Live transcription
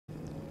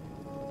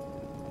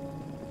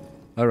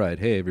Alright,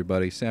 hey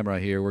everybody, Samurai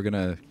here. We're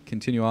gonna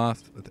continue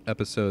off with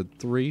episode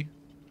 3.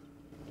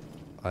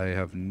 I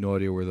have no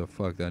idea where the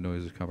fuck that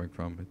noise is coming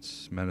from.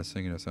 It's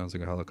menacing and it sounds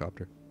like a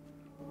helicopter.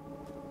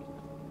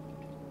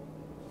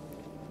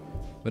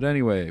 But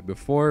anyway,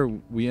 before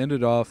we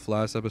ended off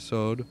last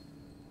episode...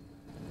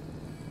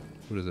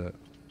 What is that?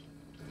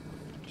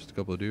 Just a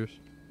couple of deers?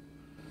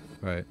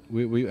 Alright,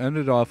 we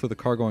ended off with a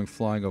car going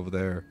flying over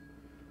there.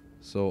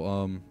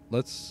 So,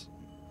 let's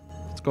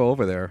go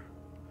over there.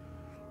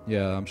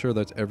 Yeah, I'm sure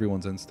that's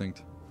everyone's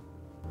instinct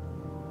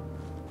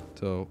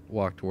to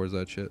walk towards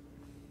that shit.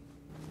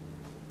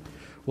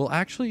 Well,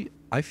 actually,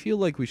 I feel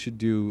like we should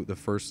do the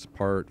first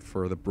part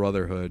for the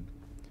Brotherhood.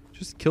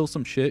 Just kill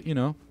some shit, you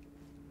know.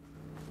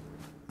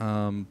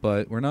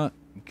 But we're not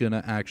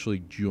gonna actually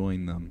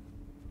join them.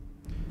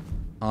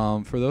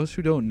 For those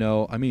who don't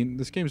know, I mean,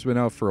 this game's been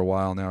out for a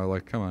while now.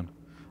 Like, come on,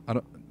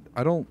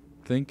 I don't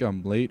think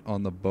I'm late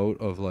on the boat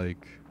of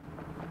like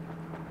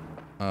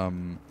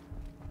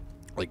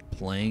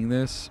playing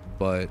this,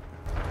 but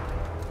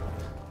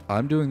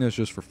I'm doing this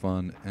just for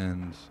fun,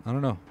 and I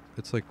don't know.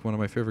 It's like one of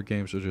my favorite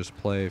games to just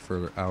play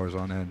for hours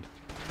on end.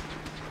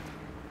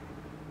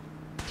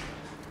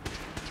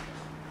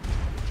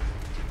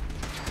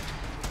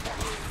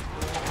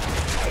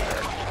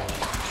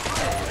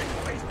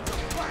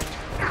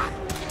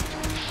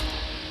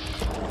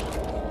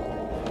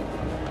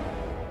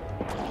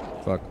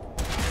 Fuck.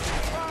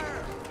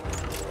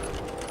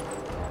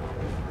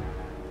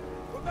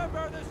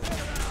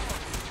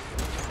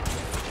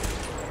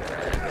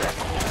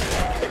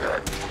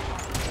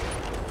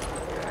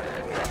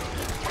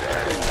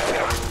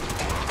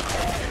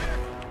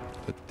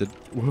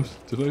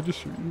 Did I just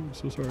shoot you? I'm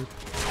so sorry.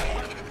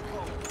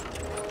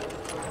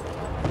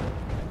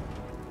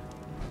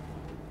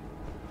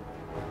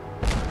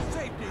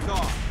 Safety's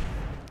off.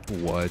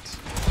 What?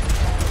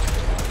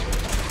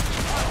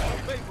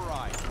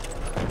 Vaporize.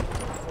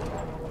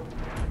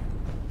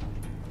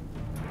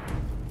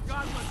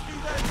 God, let's do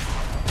that.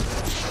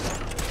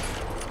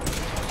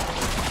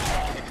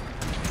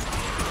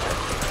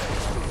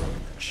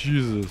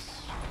 Jesus.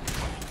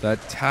 That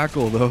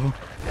tackle, though.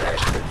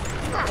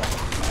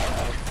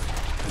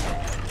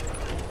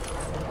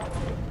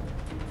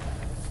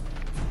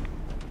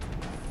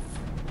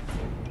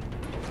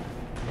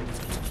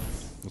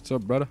 What's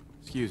up, brother?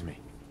 Excuse me.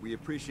 We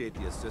appreciate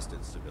the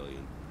assistance,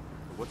 civilian.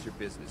 But what's your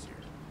business here?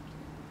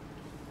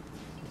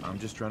 I'm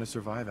just trying to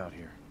survive out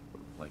here,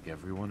 like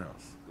everyone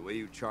else. The way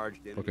you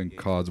charged in. Fucking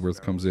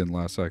Codsworth comes in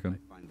last second.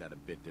 I find that a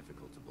bit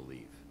difficult to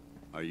believe.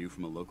 Are you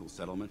from a local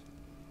settlement?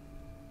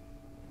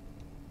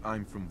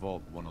 I'm from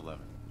Vault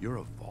 111. You're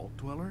a vault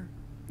dweller?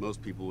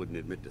 Most people wouldn't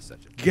admit to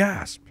such a thing.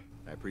 Gasp!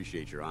 I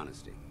appreciate your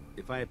honesty.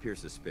 If I appear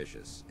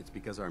suspicious, it's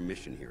because our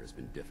mission here has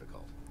been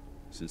difficult.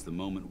 Since the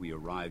moment we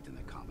arrived in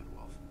the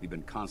Commonwealth, we've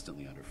been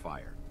constantly under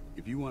fire.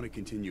 If you want to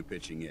continue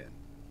pitching in,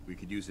 we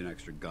could use an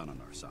extra gun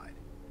on our side.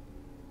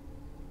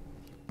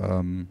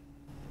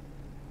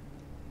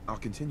 I'll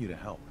continue to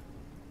help,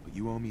 but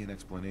you owe me an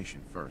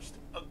explanation first.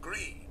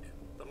 Agreed.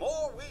 The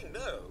more we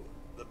know,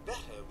 the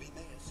better we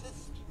may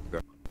assist.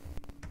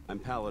 I'm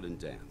Paladin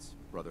Dance,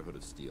 Brotherhood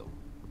of Steel.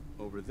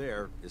 Over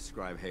there is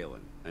Scribe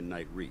Halen and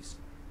Knight Reese.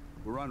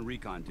 We're on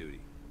recon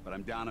duty, but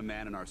I'm down a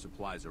man and our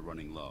supplies are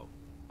running low.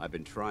 I've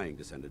been trying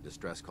to send a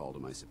distress call to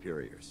my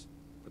superiors,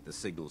 but the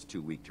signal's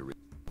too weak to reach.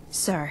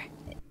 Sir.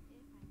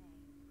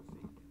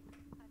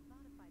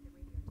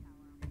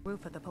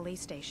 Roof of the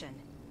police station,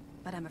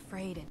 but I'm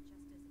afraid it just isn't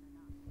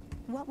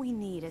enough. What we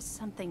need is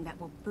something that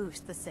will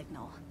boost the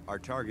signal. Our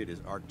target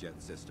is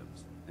ArcJet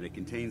Systems, and it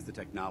contains the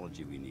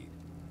technology we need,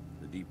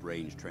 the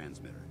deep-range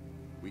transmitter.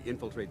 We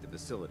infiltrate the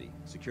facility,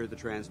 secure the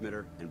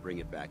transmitter, and bring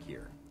it back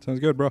here. Sounds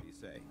good, bro. What do you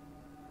say?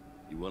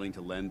 You willing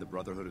to lend the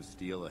Brotherhood of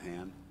Steel a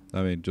hand?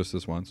 I mean, just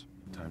this once.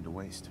 Time to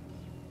waste.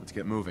 Let's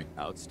get moving.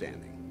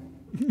 Outstanding.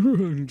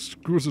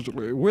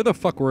 Where the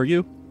fuck were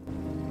you?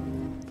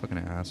 Fucking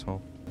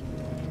asshole.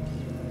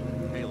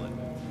 Halen,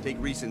 take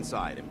Reese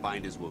inside and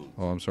bind his wounds.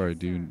 Oh, I'm sorry.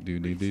 Do you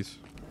need these?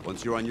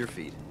 Once you're on your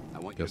feet, I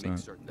want you Guess to make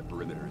not. certain the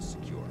perimeter is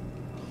secure.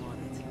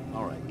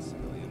 All right,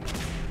 civilian.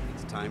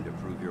 It's time to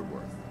prove your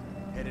worth.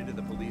 Head into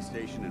the police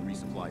station and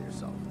resupply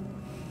yourself.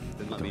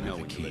 Then let me Don't know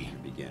have when the you're ready key. to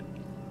begin.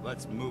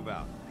 Let's move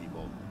out,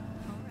 people.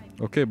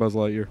 Okay, Buzz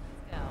Lightyear.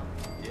 Yeah.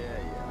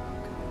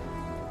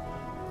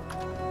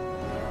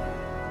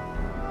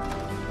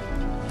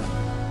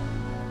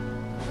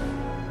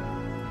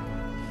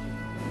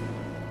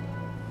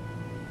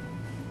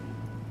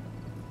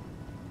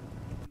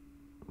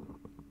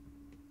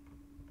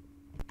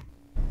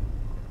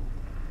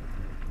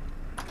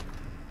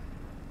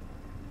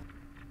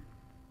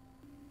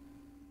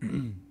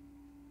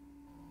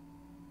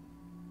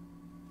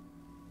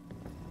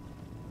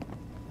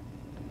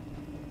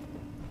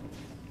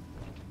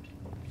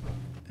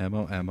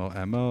 Ammo.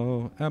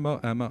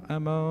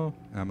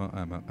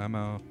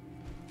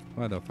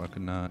 Why the fuck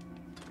not?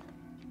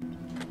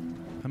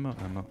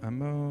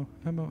 Ammo.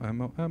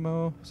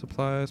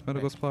 Supplies,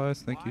 medical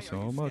supplies. Thank you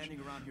so much.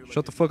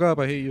 Shut the fuck up,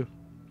 I hate you.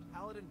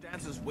 Paladin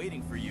Dance is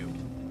waiting for you.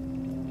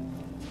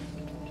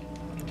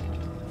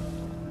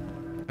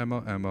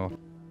 Ammo.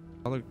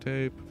 Holo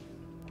tape.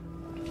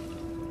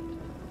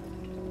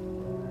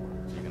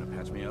 You gonna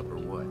patch me up or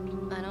what?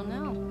 I don't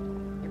know.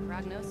 Your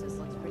prognosis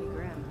looks pretty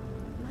grim.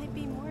 Might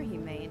be more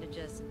humane to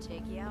just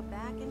take you out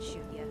back and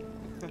shoot you.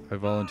 I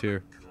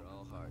volunteer. You're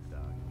all hard,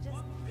 Doc.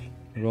 Just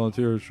I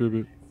volunteer as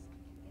tribute.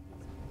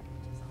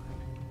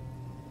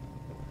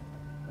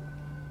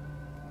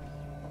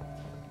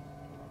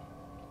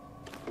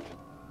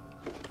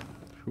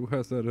 Who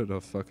has that in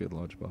a fucking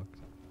lunchbox?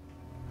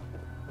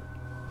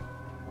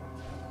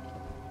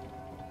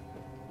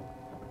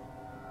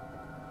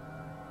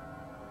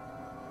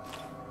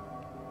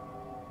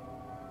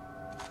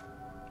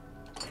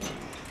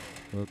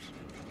 Whoops.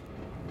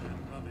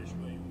 Rubbish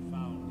where you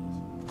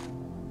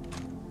found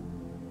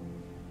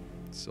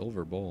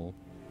Silver bowl.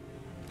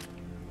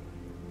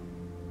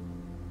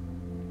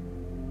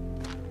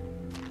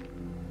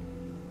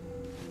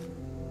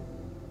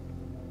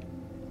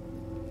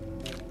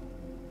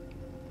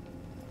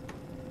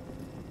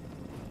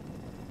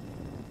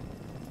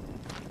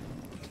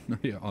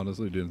 Yeah,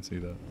 honestly didn't see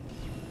that.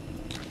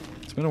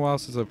 It's been a while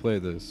since I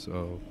played this,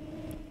 so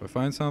if I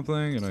find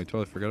something and I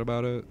totally forget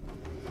about it,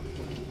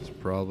 it's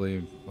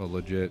probably a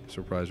legit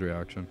surprise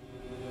reaction.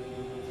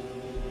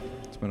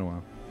 It's been a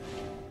while.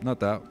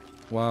 Not that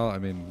while, I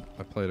mean,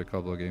 I played a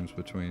couple of games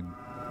between.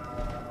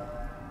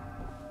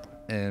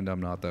 And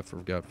I'm not that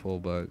forgetful,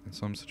 but in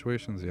some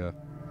situations, yeah.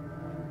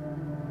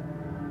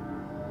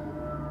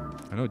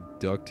 I know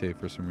duct tape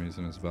for some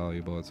reason is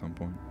valuable at some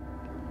point.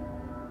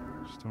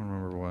 Just don't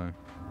remember why.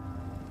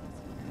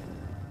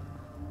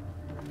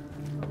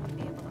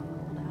 be able to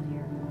hold out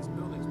here. This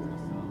building's pretty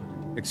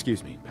solid.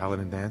 Excuse me,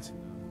 Paladin Dance?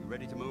 You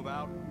ready to move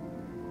out?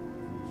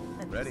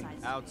 But Ready.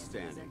 besides-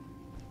 Outstanding.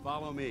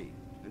 Follow me,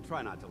 and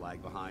try not to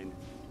lag behind.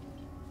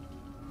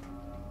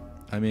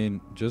 I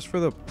mean, just for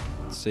the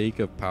sake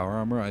of power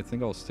armor, I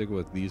think I'll stick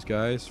with these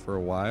guys for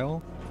a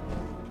while,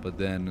 but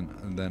then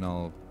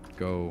I'll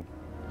go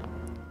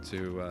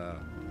to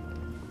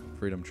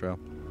Freedom Trail.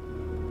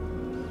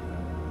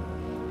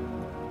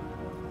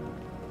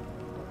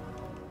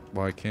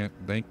 Well, I can't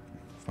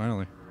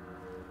finally.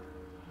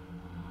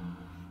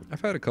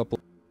 I've had a couple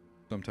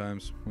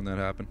sometimes when that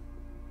happened.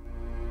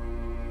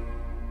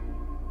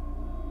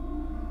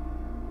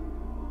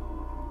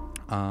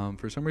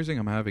 For some reason,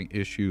 I'm having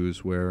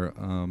issues where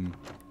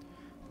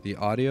the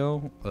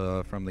audio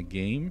from the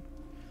game,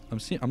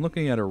 I'm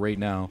looking at it right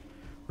now.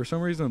 For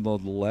some reason, on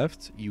the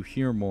left, you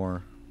hear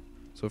more.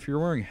 So if you're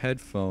wearing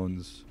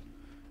headphones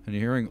and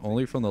you're hearing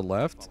only from the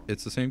left,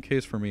 it's the same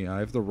case for me. I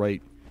have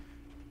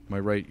my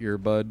right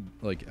earbud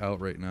like out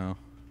right now,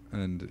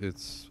 and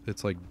it's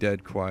like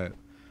dead quiet,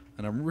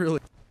 and I'm really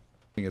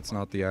thinking it's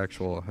not the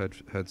actual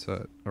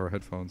headset or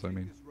headphones. I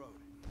mean. This road.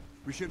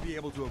 We should be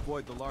able to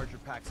avoid the larger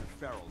packs of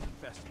ferals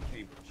infesting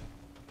Cambridge.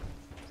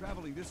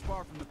 Traveling this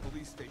far from the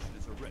police station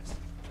is a risk.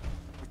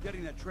 But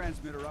getting that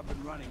transmitter up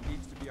and running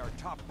needs to be our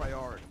top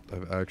priority.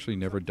 I've actually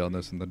never done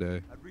this in the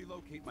day. I'd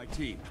relocate my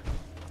team.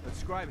 But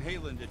Scribe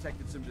Halen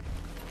detected some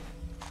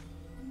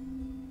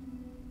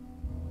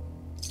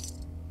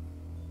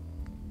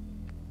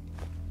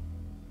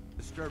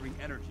disturbing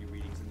energy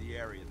readings in the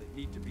area that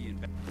need to be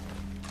investigated.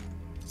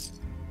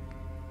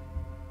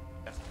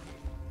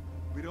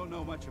 We don't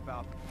know much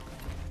about them.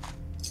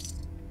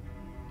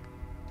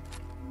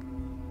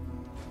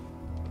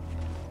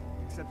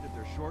 Except that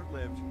they're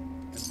short-lived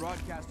and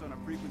broadcast on a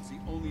frequency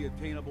only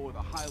obtainable with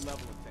a high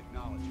level of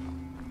technology.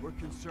 We're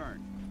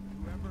concerned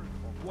whoever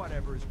or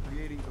whatever is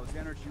creating those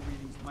energy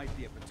readings might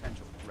be a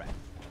potential threat.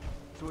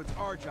 So it's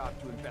our job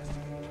to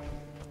investigate.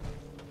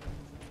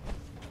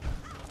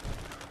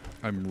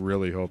 I'm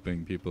really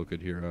hoping people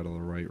could hear out of the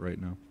right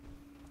now.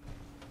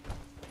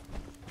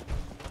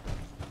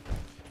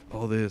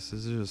 Oh, this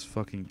is just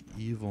fucking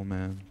evil,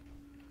 man.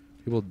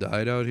 People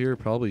died out here,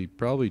 probably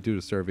due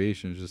to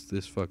starvation. Just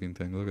this fucking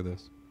thing. Look at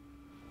this.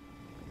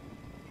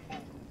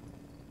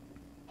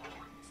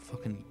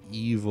 Fucking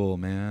evil,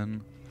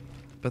 man.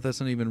 Bet that's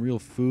not even real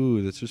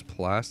food. It's just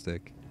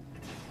plastic.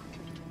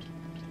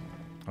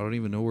 I don't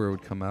even know where it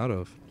would come out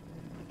of.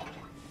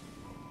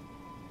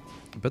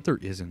 I bet there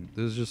isn't.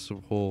 This is just a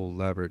whole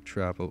elaborate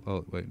trap.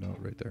 Oh, wait, no,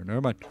 right there.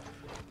 Never mind.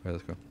 Alright,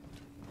 let's go.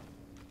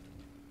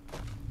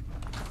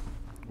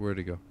 Where'd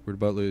he go? Where'd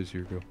Butt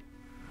Laser go?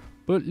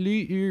 Butt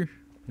Laser.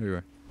 There you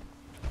are.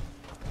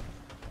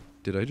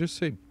 Did I just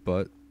say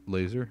Butt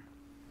Laser?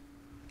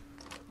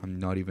 I'm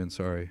not even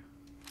sorry.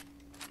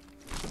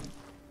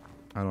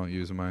 I don't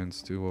use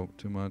mines too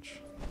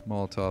much.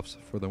 Molotovs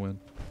for the win.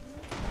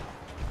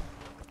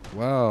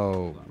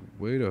 Wow.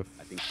 Way to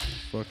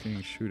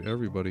fucking shoot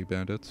everybody,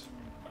 bandits.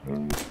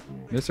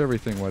 Miss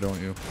everything, why don't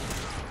you?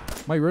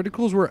 My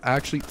reticles were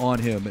actually on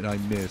him and I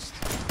missed.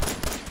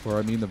 Or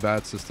I mean the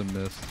VAT system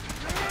missed.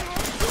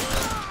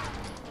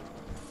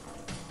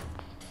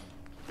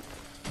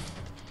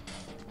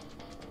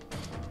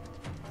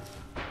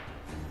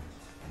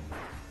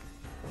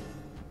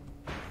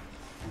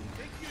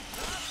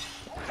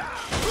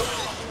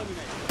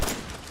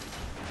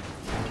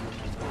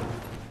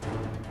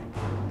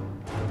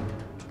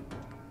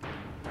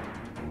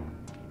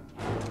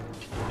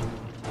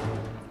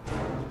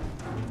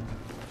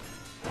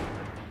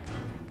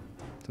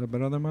 that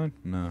better than mine?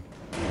 No.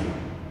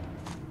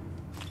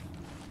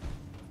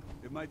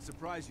 It might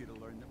surprise you to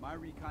learn that my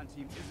recon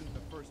team isn't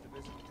the first to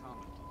visit the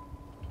Commonwealth.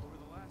 Over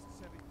the last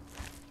 7...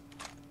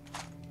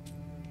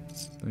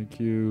 Thank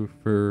you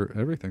for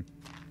everything.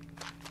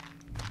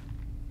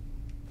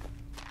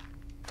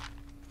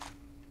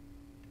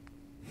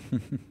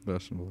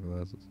 Fashionable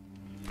glasses.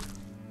 Two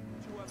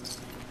other teams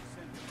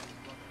descended on the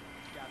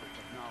brotherhood, gathered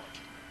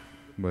technology.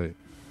 Wait.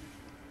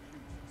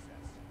 Huge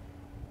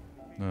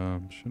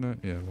success. Shouldn't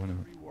I? Yeah, why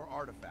not? Pre-war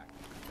artifact.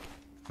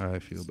 I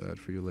feel bad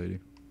for you, lady.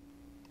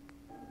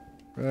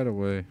 Right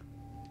away.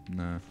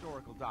 Nah.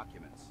 Historical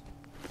documents.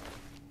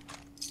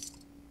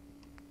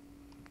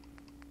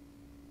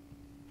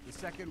 The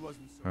second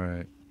wasn't so.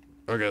 Alright.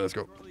 Okay, let's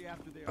go. Shortly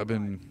after they I've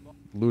been arrived,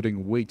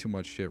 looting way too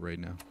much shit right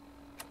now.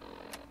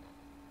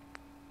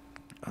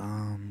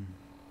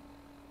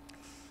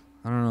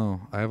 I don't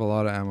know. I have a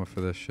lot of ammo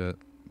for this shit,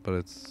 but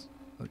it's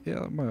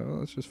yeah.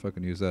 Let's just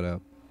fucking use that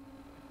out.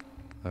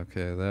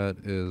 Okay, that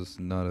is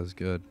not as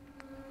good.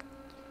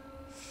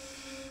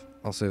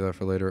 I'll save that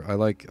for later. I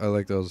like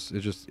those.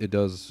 It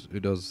does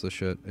the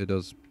shit.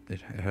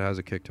 It has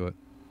a kick to it.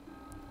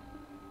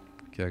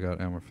 Okay, I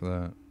got ammo for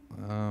that.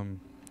 I'll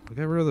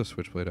get rid of the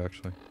switchblade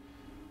actually.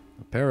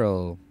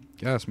 Apparel,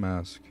 gas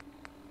mask.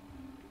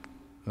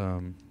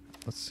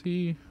 Let's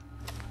see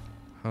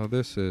how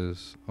this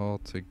is all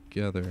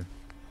together.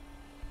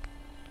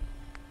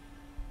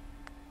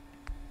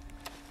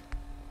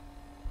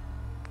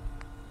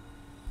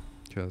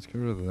 Okay, let's get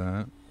rid of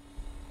that.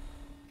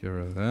 Get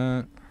rid of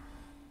that.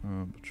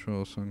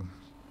 Patrol sunglasses.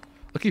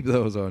 I'll keep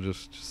those on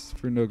just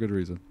for no good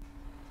reason.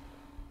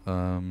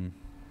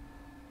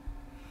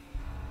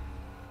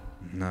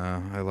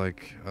 Nah, I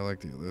like the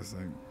other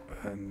thing,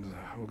 and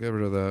we'll get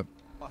rid of that.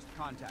 lost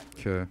contact with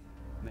Okay. them,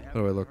 and they How do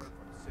I haven't look? heard from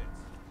since.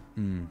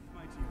 Hmm.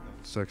 My team, though,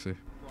 Sexy.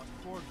 lost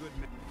 4 good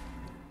men.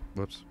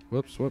 Whoops.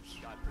 God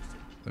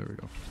forsaken. There we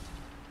go.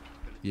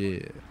 Been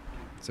Yeah.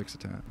 6 of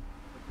 10. but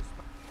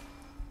despite-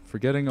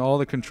 Forgetting all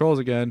the controls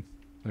again.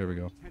 There we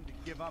go. tend to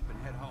give up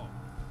and head home,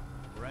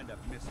 or end up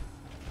missing.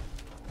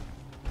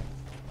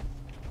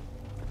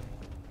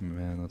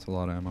 Man, that's a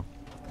lot of ammo.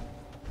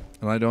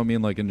 And I don't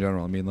mean like in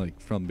general. I mean like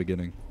from the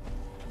beginning.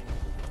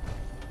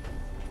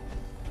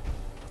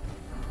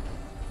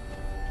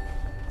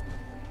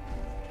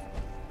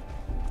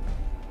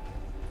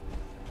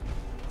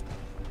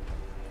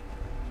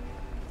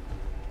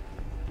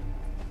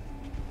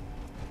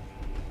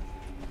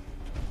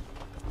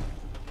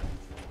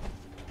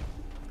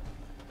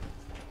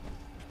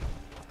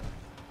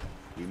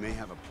 We may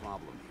have a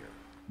problem here.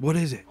 What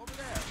is it? Over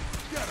there,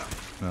 get him!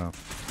 No.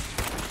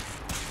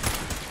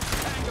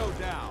 Tango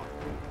down!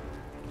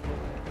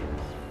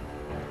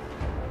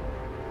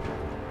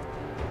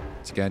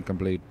 Scan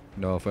complete.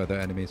 No further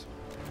enemies.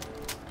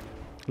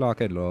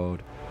 Lock and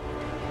load.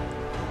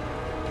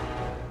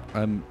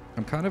 I'm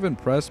kind of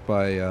impressed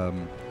by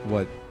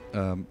what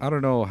I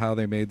don't know how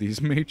they made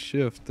these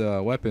makeshift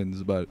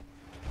weapons, but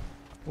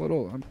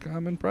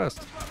I'm impressed.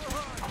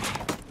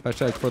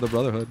 Hashtag for the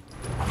Brotherhood.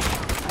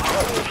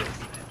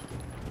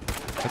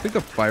 I think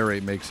the fire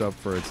rate makes up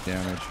for its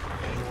damage.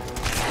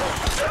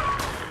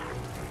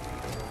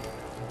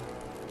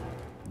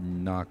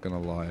 Not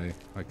gonna lie,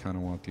 I kind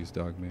of want these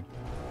dog meat.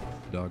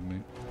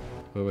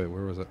 Wait,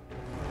 where was it?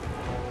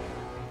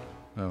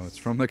 Oh, it's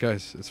from the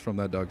guys. It's from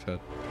that dog's head.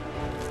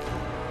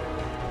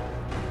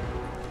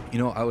 You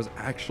know, I was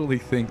actually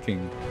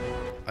thinking,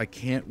 I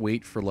can't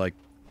wait for like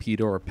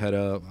PETA or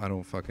PETA. I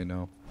don't fucking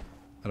know.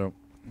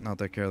 Not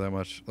that care that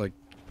much. Like,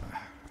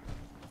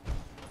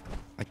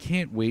 I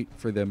can't wait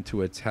for them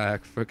to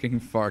attack fucking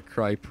Far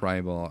Cry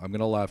Primal. I'm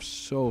gonna laugh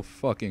so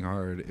fucking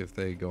hard if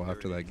they go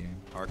after that game.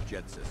 Arc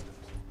jet systems.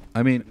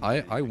 I mean,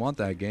 I want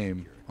that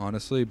game,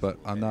 honestly, but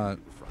I'm not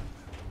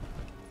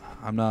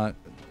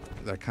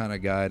that kind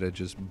of guy to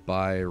just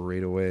buy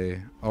right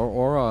away,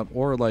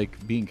 or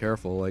like being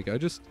careful. Like I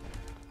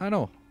don't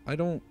know. I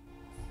don't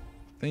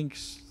think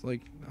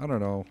like I don't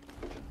know.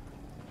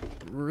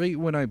 Right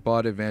when I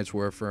bought Advanced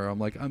Warfare, I'm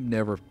like, I'm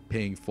never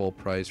paying full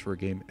price for a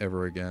game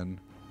ever again.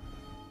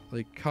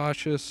 Like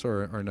cautious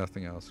or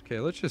nothing else. Okay,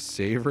 let's just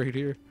save right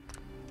here.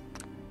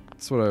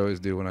 That's what I always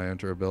do when I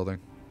enter a building.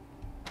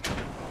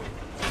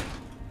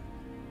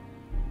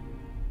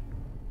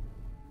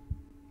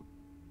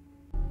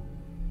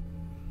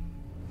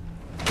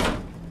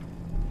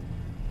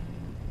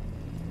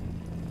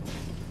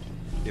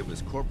 It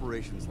was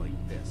corporations like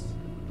this,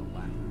 the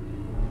latter.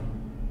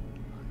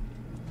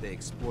 They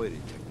exploited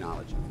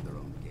technology for their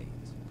own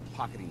gains,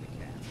 pocketing the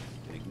cash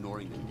and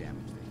ignoring the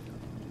damage they've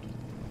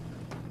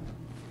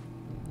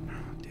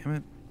done. Damn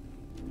it.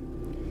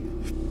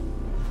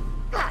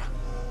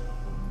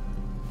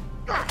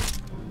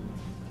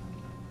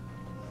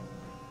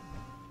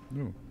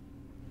 No.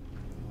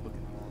 Look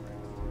at these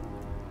wrecks.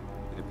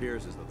 It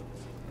appears as though the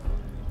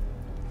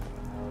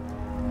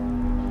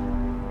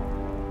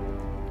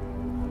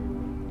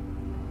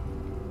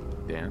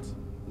Dance?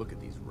 Look at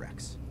these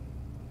wrecks.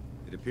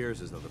 It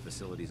appears as though the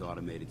facility's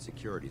automated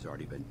security's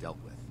already been dealt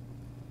with.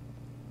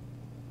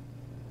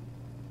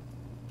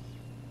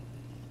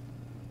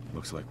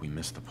 Looks like we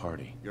missed the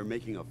party. You're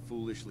making a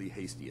foolishly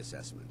hasty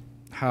assessment.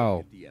 How?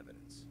 Look at the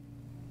evidence.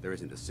 There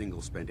isn't a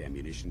single spent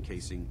ammunition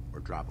casing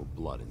or drop of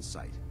blood in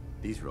sight.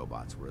 These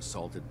robots were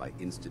assaulted by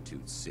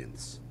Institute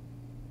synths.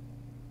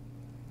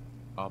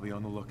 I'll be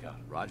on the lookout.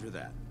 Roger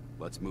that.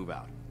 Let's move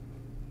out.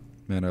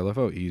 Man, I love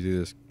how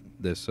easy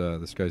this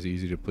guy's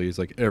easy to please.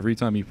 Like every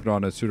time he put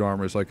on a suit of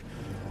armor, it's like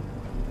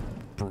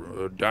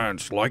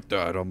dance like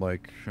that. I'm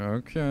like,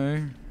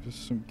 okay,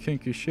 just some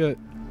kinky shit.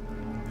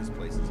 This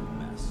place is a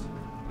mess,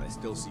 but I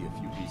still see a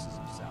few pieces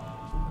of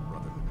salvage that the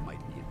Brotherhood might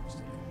be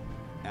interested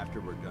in. After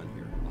we're done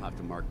here, we'll have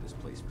to mark this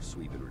place for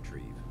sweep and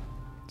retrieve.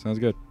 Sounds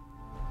good.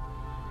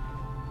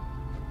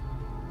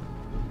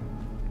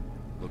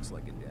 Looks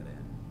like a dead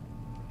end.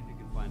 If you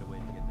can find a way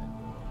to get that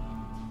door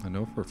open. I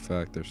know for a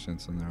fact there's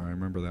synths in there. I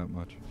remember that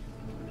much.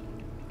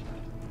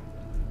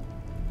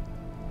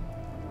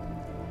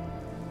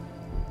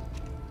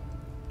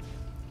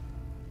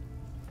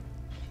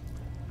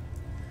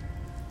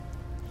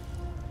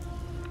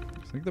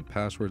 I think the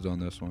password's on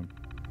this one.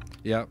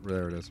 Yeah,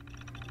 there it is.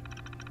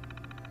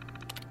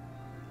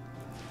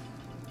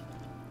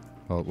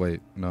 Oh, wait.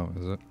 No,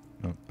 is it?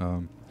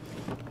 No.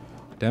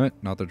 Damn it.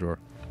 Not the drawer.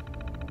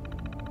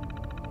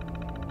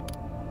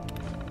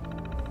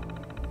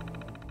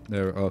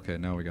 There. Okay,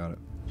 now we got it.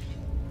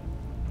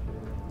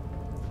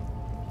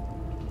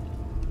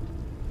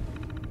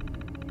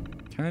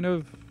 Kind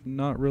of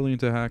not really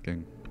into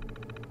hacking.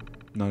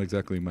 Not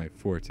exactly my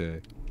forte.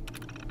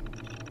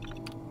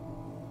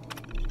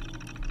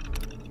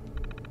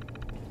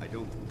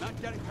 Not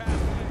getting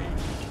past me.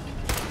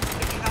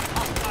 Picking up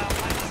hostile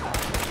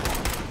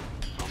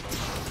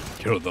lights.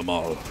 Kill them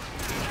all.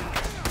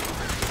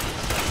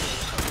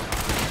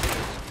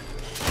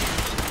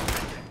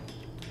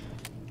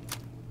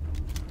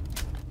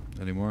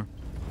 Any more?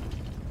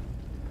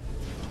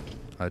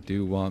 I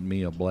do want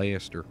me a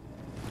blaster.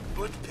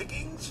 Good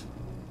pickings?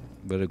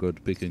 Very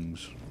good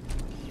pickings.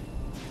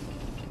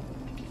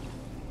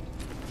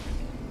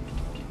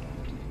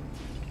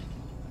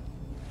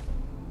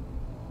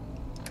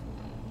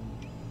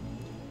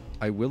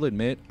 I will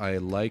admit, I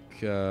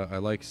like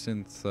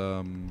synth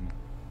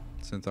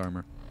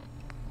armor.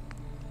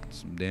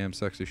 Some damn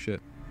sexy shit.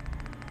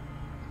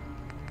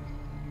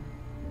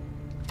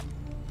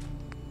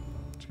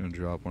 Just gonna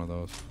drop one of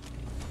those.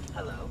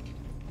 Hello.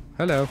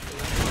 Hello.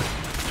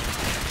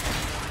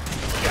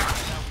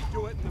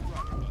 Do it in the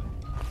Brotherhood.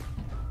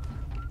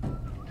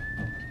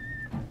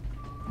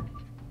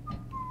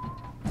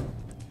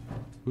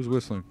 Who's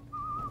whistling?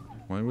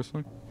 Am I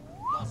whistling?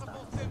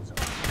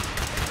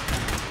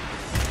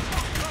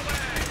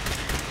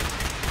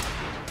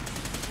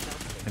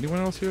 Anyone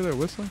else here that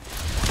whistling?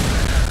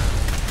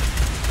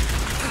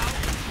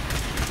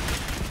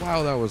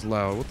 Wow, that was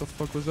loud. What the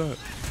fuck was that?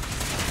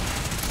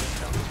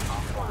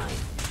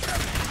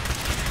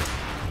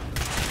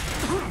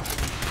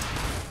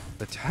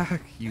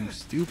 Attack, you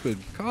stupid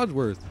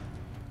Codsworth.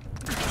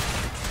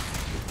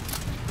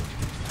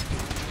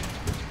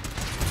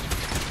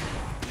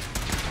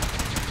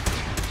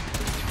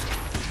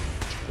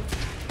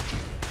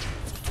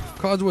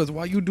 Codsworth,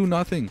 why you do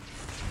nothing?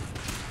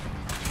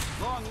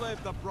 Long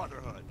live the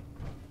Brotherhood.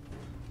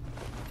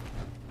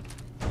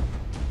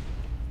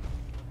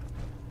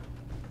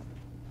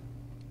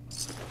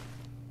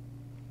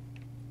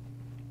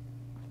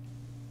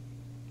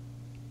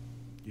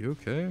 You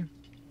okay?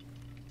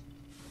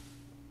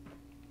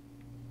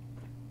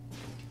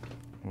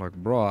 Like,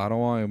 bro, I don't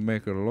want to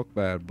make it look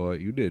bad,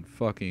 but you did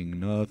fucking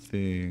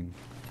nothing.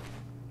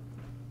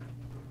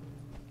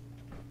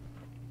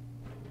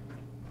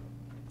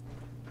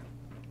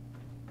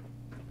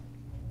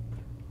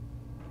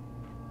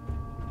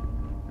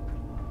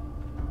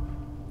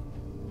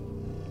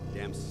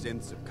 Damn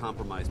synths have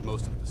compromised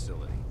most of the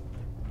facility.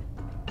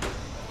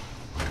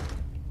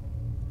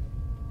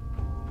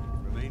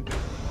 Remain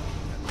vigilant.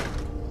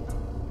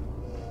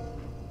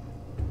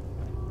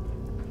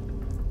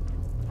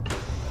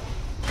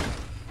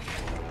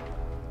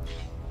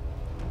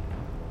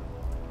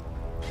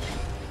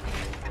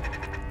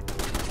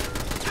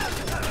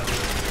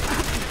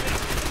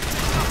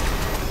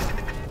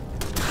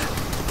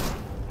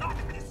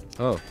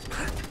 Oh,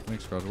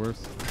 thanks, Codsworth.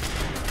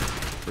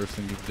 First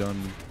thing you've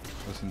done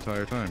this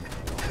entire time.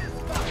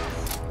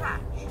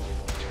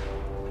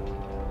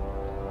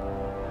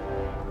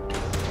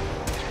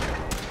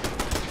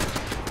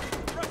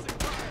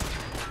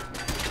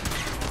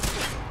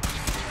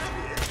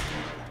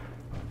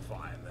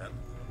 Fine then.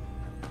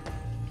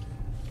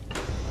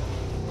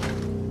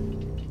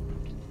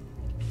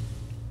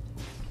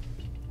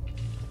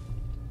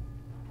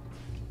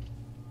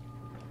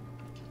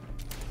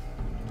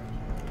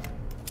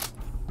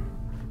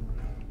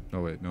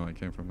 Oh wait, no, I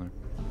came from there.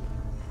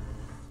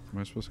 Am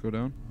I supposed to go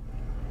down?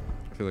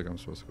 I feel like I'm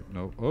supposed to go.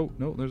 No. Oh,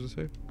 no, there's a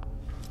safe.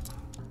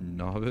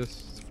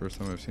 Novice? It's the first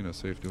time I've seen a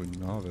safe doing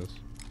novice.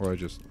 Or I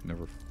just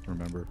never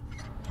remember.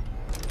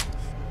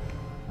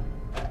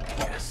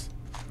 Yes.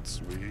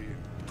 Sweet.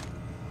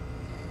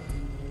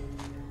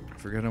 I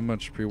forget how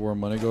much pre-war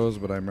money goes,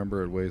 but I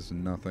remember it weighs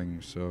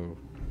nothing, so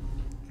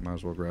might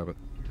as well grab it.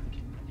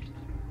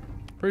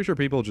 Pretty sure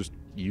people just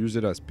use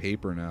it as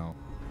paper now.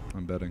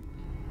 I'm betting.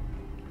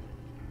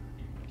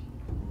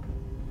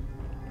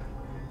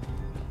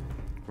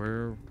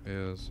 Where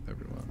is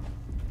everyone?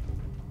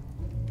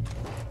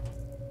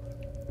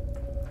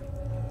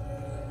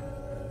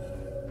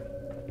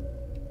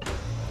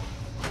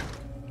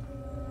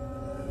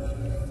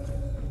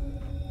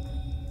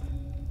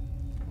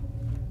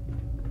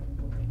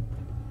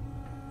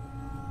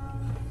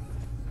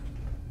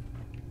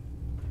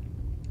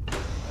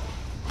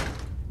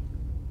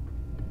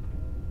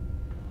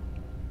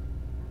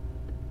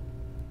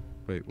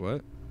 Wait,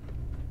 what?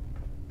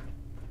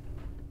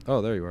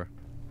 Oh, there you are.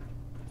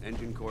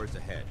 Engine cores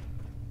ahead.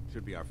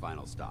 Should be our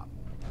final stop.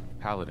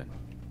 Paladin.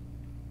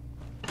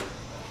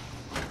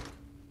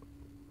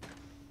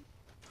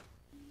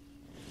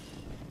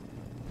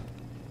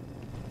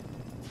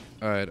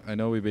 Alright, I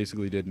know we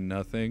basically did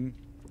nothing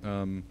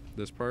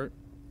this part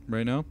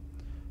right now.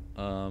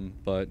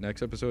 But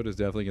next episode is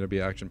definitely going to be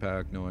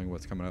action-packed, knowing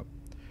what's coming up.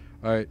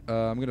 Alright,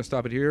 I'm going to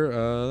stop it here.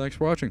 Thanks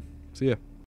for watching. See ya.